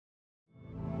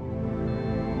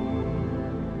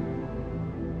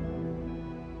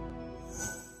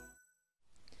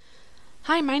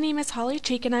Hi, my name is Holly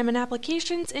Cheek and I'm an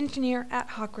applications engineer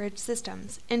at Hawk Ridge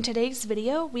Systems. In today's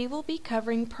video, we will be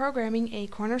covering programming a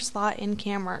corner slot in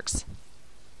CAMWorks.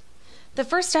 The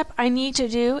first step I need to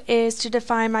do is to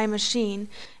define my machine,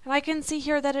 and I can see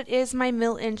here that it is my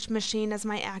mill-inch machine as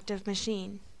my active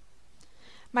machine.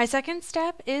 My second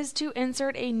step is to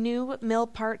insert a new mill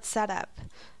part setup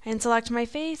and select my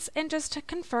face and just to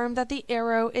confirm that the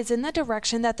arrow is in the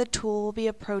direction that the tool will be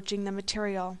approaching the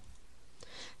material.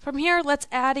 From here, let's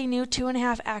add a new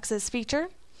 2.5 axis feature.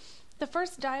 The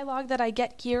first dialog that I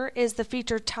get here is the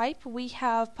feature type. We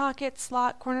have pocket,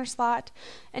 slot, corner slot,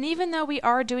 and even though we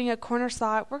are doing a corner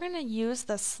slot, we're going to use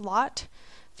the slot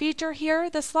feature here.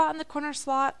 The slot and the corner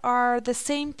slot are the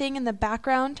same thing in the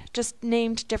background, just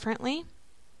named differently.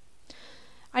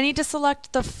 I need to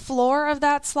select the floor of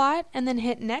that slot and then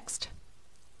hit next.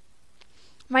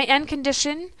 My end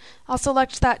condition, I'll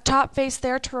select that top face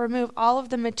there to remove all of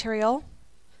the material.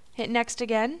 Hit next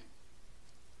again.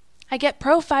 I get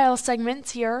profile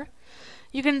segments here.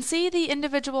 You can see the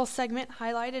individual segment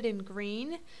highlighted in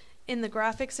green in the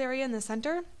graphics area in the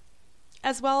center,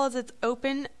 as well as its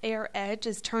open air edge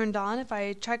is turned on. If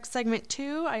I check segment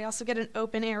 2, I also get an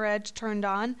open air edge turned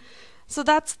on. So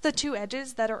that's the two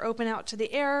edges that are open out to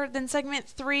the air. Then segment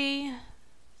 3,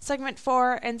 segment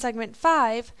 4, and segment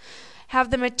 5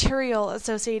 have the material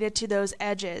associated to those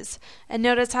edges. And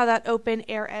notice how that open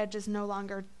air edge is no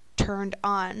longer turned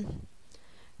on.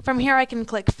 From here I can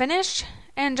click Finish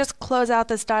and just close out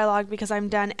this dialog because I'm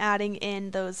done adding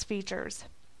in those features.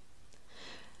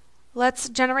 Let's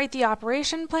generate the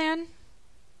operation plan,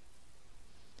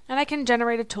 and I can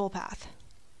generate a toolpath.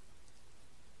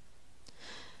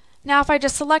 Now if I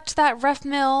just select that Ref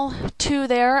Mill 2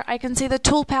 there, I can see the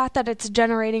toolpath that it's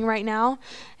generating right now,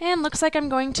 and looks like I'm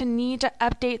going to need to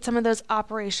update some of those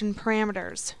operation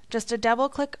parameters. Just a double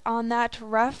click on that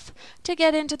ref to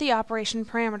get into the operation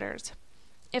parameters.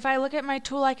 If I look at my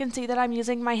tool, I can see that I'm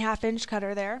using my 1/2-inch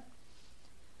cutter there.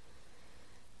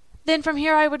 Then from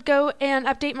here I would go and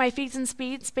update my feeds and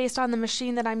speeds based on the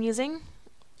machine that I'm using.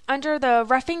 Under the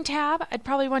Roughing tab, I'd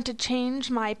probably want to change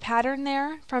my pattern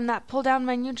there from that pull-down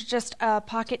menu to just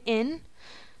pocket in.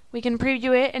 We can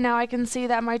preview it, and now I can see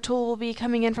that my tool will be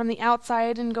coming in from the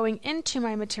outside and going into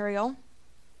my material.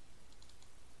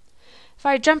 If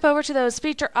I jump over to those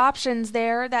feature options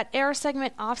there, that air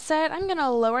segment offset, I'm going to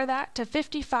lower that to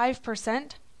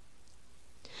 55%.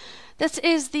 This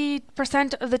is the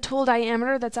percent of the tool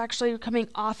diameter that's actually coming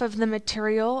off of the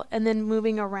material and then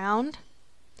moving around.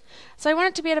 So I want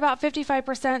it to be at about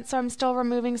 55%, so I'm still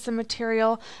removing some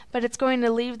material, but it's going to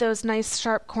leave those nice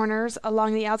sharp corners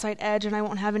along the outside edge, and I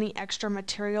won't have any extra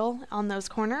material on those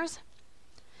corners.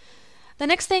 The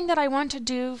next thing that I want to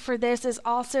do for this is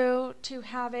also to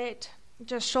have it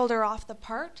just shoulder off the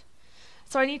part.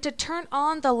 So I need to turn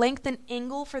on the length and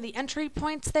angle for the entry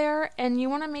points there, and you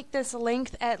want to make this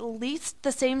length at least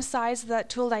the same size as that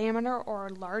tool diameter or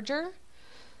larger.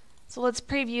 So let's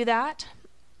preview that.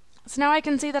 So now I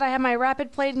can see that I have my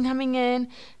rapid plating coming in,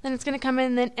 then it's going to come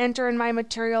in, then enter in my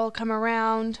material, come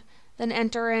around, then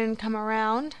enter in, come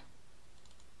around.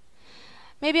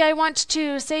 Maybe I want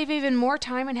to save even more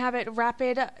time and have it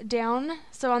rapid down.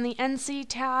 So on the NC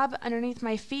tab underneath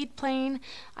my feed plane,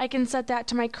 I can set that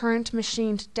to my current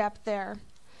machined depth there.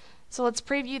 So let's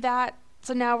preview that.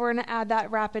 So now we're going to add that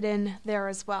rapid in there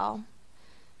as well.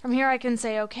 From here I can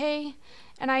say OK,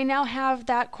 and I now have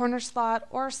that corner slot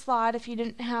or slot, if you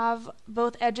didn't have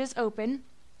both edges open,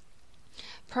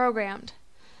 programmed.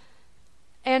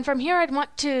 And from here I'd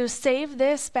want to save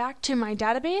this back to my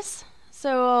database.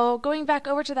 So going back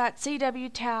over to that CW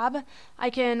tab,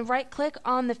 I can right click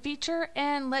on the feature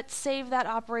and let's save that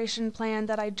operation plan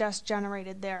that I just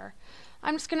generated there.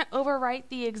 I'm just going to overwrite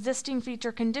the existing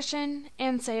feature condition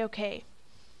and say OK.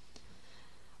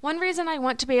 One reason I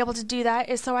want to be able to do that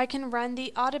is so I can run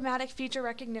the automatic feature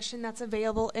recognition that's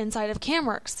available inside of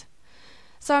CAMWorks.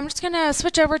 So I'm just going to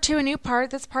switch over to a new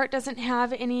part. This part doesn't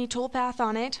have any toolpath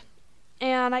on it.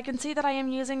 And I can see that I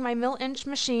am using my mill-inch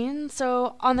machine.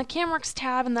 So on the CAMWorks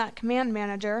tab in that command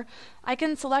manager, I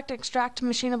can select Extract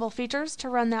Machinable Features to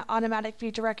run that automatic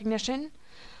feature recognition.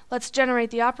 Let's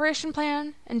generate the operation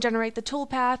plan and generate the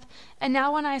toolpath. And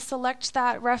now when I select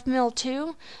that Ref Mill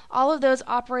 2, all of those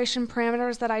operation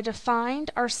parameters that I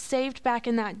defined are saved back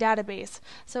in that database.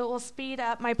 So it will speed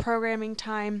up my programming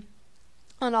time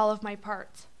on all of my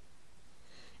parts.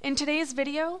 In today's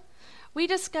video, we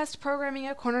discussed programming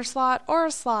a corner slot or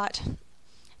a slot.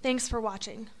 Thanks for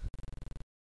watching.